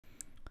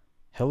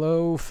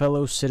Hello,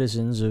 fellow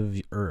citizens of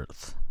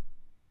Earth.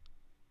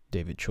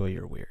 David Choi,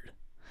 you're weird.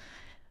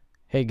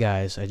 Hey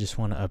guys, I just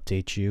want to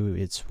update you.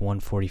 It's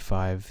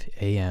 1:45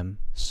 a.m.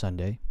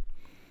 Sunday,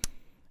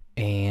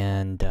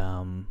 and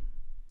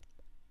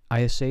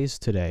ISA's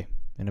today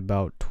in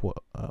about 13,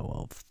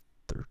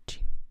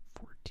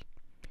 14,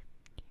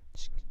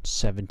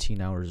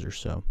 17 hours or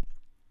so.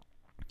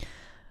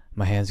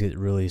 My hands get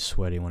really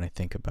sweaty when I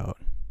think about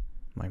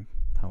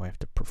how I have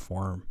to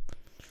perform.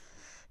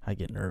 I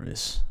get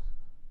nervous.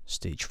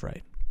 Stage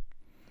fright.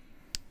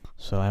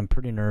 So I'm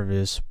pretty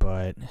nervous,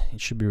 but it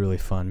should be really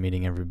fun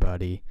meeting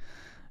everybody,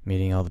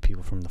 meeting all the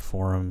people from the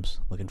forums.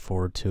 Looking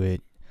forward to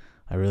it.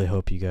 I really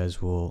hope you guys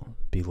will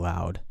be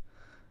loud,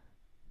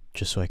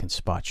 just so I can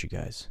spot you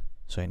guys,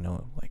 so I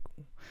know like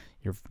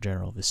your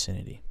general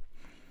vicinity.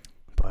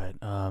 But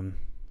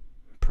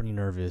pretty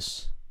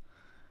nervous.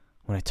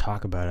 When I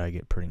talk about it, I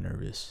get pretty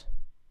nervous,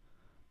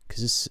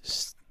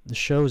 because the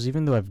shows,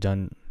 even though I've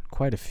done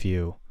quite a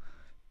few,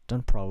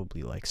 done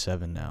probably like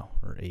 7 now,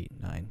 or 8,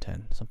 9,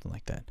 10, something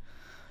like that.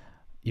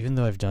 Even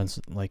though I've done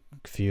like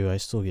a few, I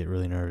still get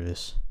really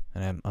nervous,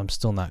 and I'm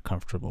still not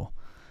comfortable.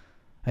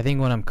 I think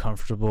when I'm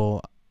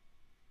comfortable,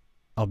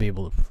 I'll be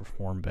able to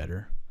perform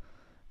better.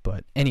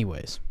 But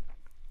anyways,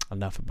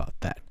 enough about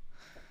that.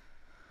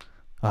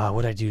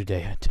 What did I do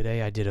today?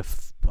 Today I did a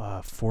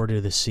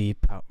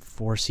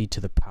 4C to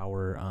the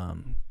power.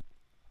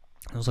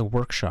 It was a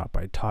workshop.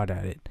 I taught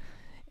at it.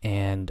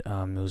 And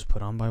it was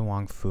put on by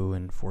Wong Fu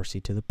and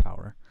 4C to the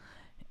power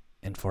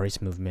and Far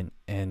East Movement,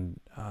 and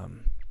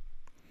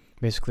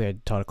basically I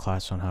taught a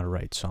class on how to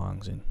write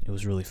songs, and it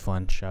was really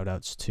fun. Shout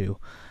outs to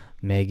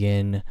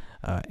Megan,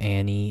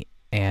 Annie,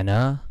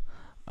 Anna,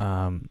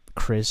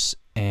 Chris,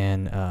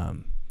 and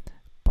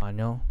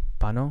Pano,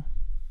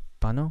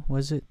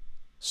 was it?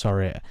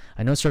 Sorry,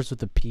 I know it starts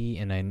with a P,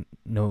 and I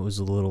know it was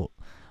a little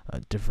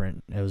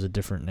different. It was a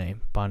different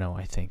name. Pano,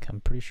 I think.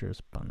 I'm pretty sure it's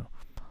Pano.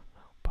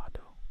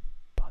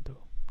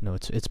 No,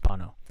 it's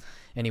Pano.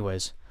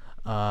 Anyways,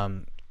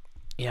 yeah,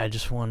 I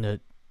just wanted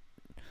to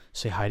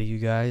say hi to you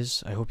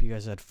guys. I hope you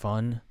guys had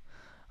fun.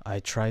 I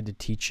tried to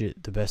teach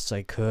it the best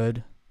I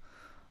could.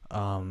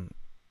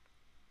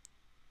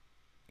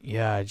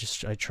 Yeah, I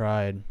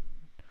tried.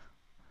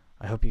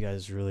 I hope you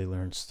guys really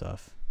learned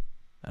stuff.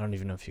 I don't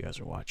even know if you guys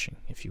are watching,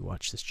 if you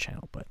watch this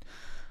channel, but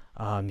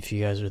if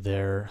you guys are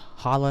there,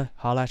 holla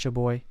at your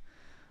boy.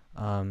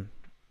 I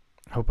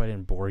hope I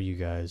didn't bore you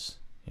guys.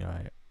 You know,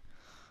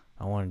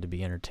 I wanted to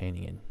be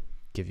entertaining and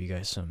give you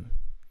guys some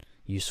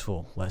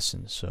useful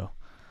lessons. So,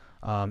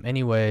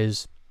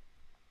 anyways,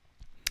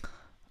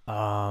 what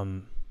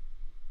am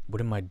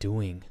I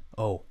doing?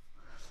 Oh,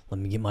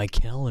 let me get my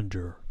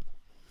calendar.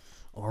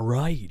 All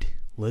right,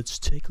 let's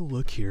take a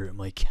look here at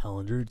my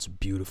calendar. It's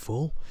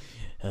beautiful.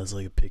 It has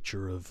like a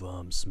picture of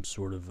some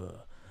sort of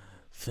a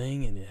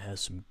thing, and it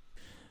has some.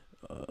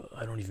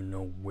 I don't even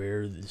know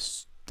where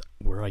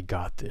I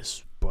got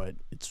this, but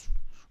it's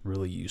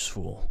really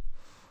useful.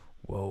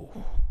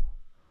 Whoa,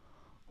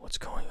 what's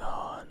going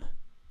on?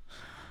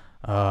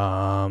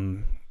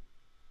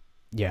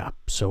 Yeah,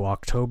 so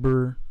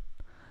October,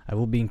 I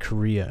will be in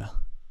Korea,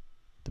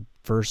 the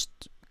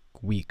first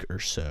week or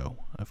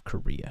so of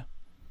Korea.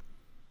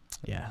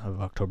 Yeah,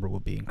 of October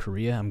we'll be in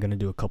Korea. I'm going to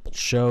do a couple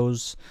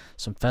shows,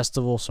 some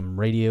festival, some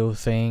radio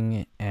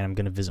thing, and I'm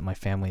going to visit my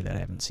family that I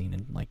haven't seen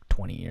in like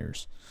 20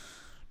 years.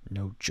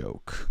 No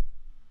joke.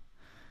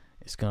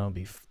 It's going to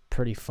be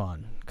pretty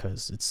fun,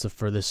 because it's the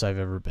furthest I've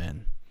ever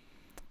been.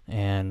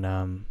 And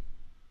I'm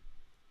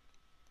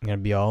gonna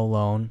be all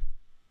alone.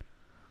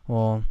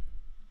 Well,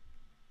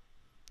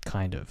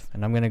 kind of.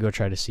 And I'm gonna go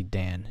try to see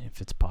Dan,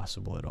 if it's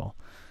possible at all,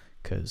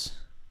 because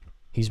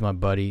he's my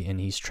buddy and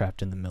he's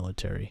trapped in the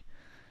military.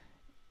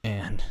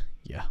 And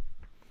yeah,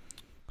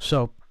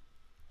 so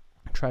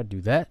I try to do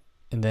that,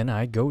 and then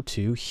I go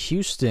to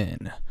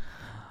Houston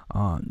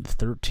on the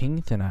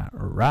 13th, and I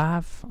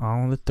arrive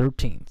on the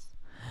 13th,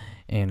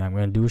 and I'm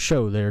gonna do a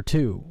show there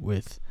too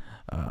with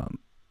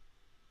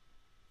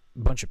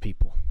bunch of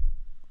people.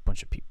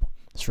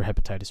 It's for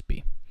hepatitis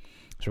B.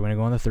 So we're going to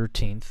go on the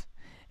 13th,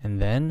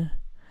 and then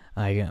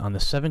on the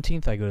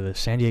 17th I go to the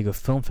San Diego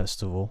Film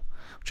Festival,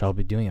 which I'll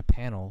be doing a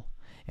panel,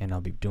 and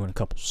I'll be doing a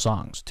couple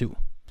songs too.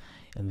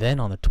 And then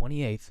on the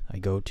 28th I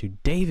go to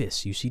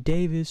Davis, UC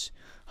Davis.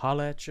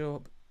 Holla at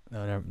you.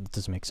 No, that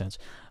doesn't make sense.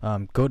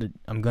 I'm going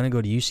to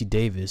go to UC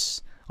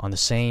Davis on the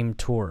same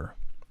tour,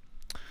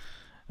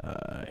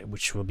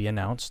 which will be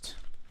announced.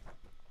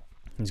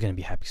 It's going to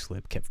be Happy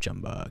Slip, Kev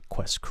Jumba,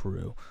 Quest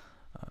Crew.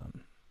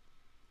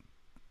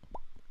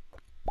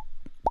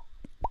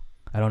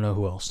 I don't know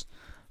who else,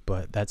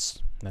 but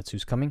that's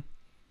who's coming,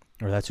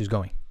 or that's who's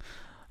going.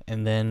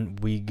 And then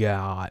we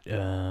got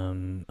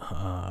oh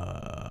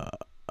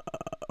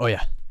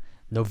yeah,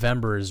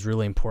 November is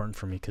really important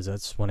for me, because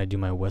that's when I do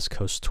my West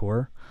Coast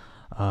tour.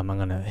 I'm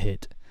gonna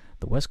hit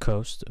the West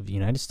Coast of the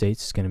United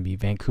States. It's gonna be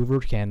Vancouver,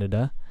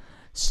 Canada,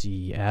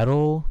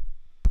 Seattle,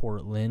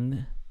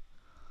 Portland,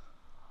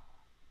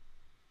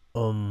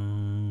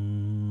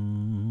 San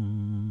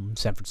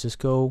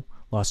Francisco,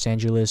 Los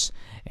Angeles,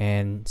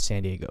 and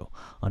San Diego.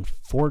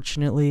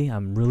 Unfortunately,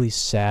 I'm really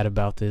sad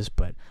about this,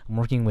 but I'm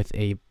working with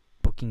a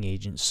booking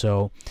agent,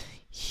 so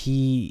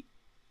he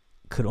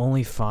could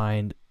only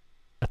find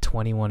a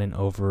 21 and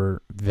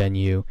over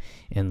venue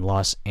in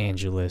Los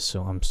Angeles.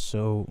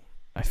 So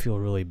I feel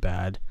really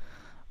bad.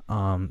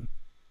 But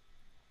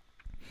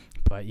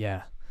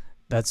yeah,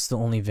 that's the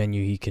only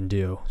venue he can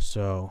do.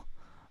 So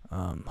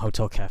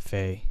Hotel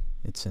Cafe,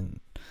 it's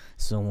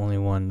the only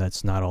one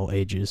that's not all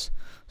ages.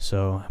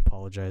 So I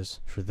apologize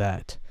for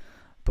that,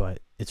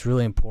 but it's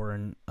really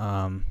important.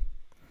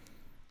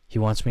 He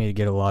wants me to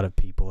get a lot of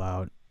people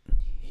out.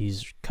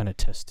 He's kind of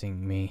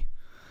testing me.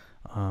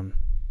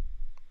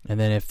 And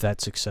then if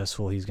that's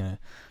successful, he's going to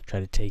try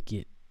to take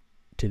it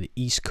to the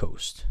East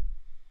Coast.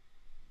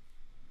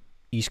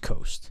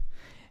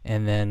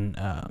 And then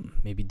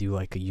maybe do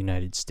like a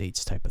United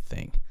States type of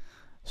thing.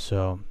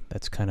 So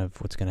that's kind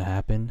of what's going to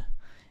happen.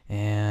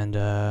 And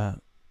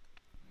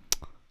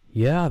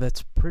yeah,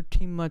 that's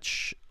pretty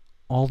much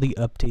all the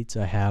updates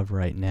I have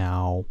right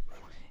now.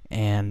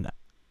 And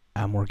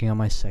I'm working on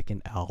my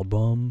second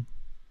album.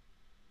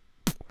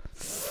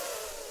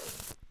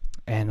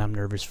 And I'm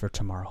nervous for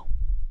tomorrow.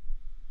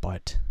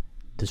 But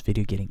this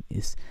video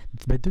is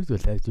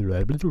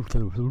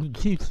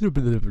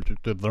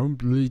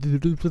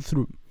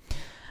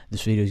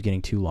this video is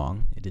getting too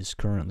long. It is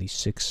currently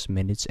 6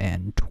 minutes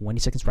and 20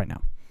 seconds right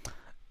now.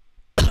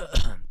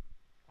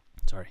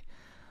 Sorry.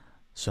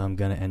 So I'm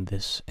gonna end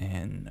this,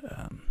 and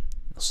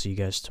I'll see you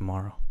guys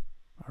tomorrow.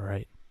 All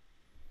right.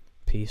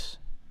 Peace.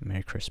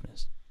 Merry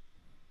Christmas.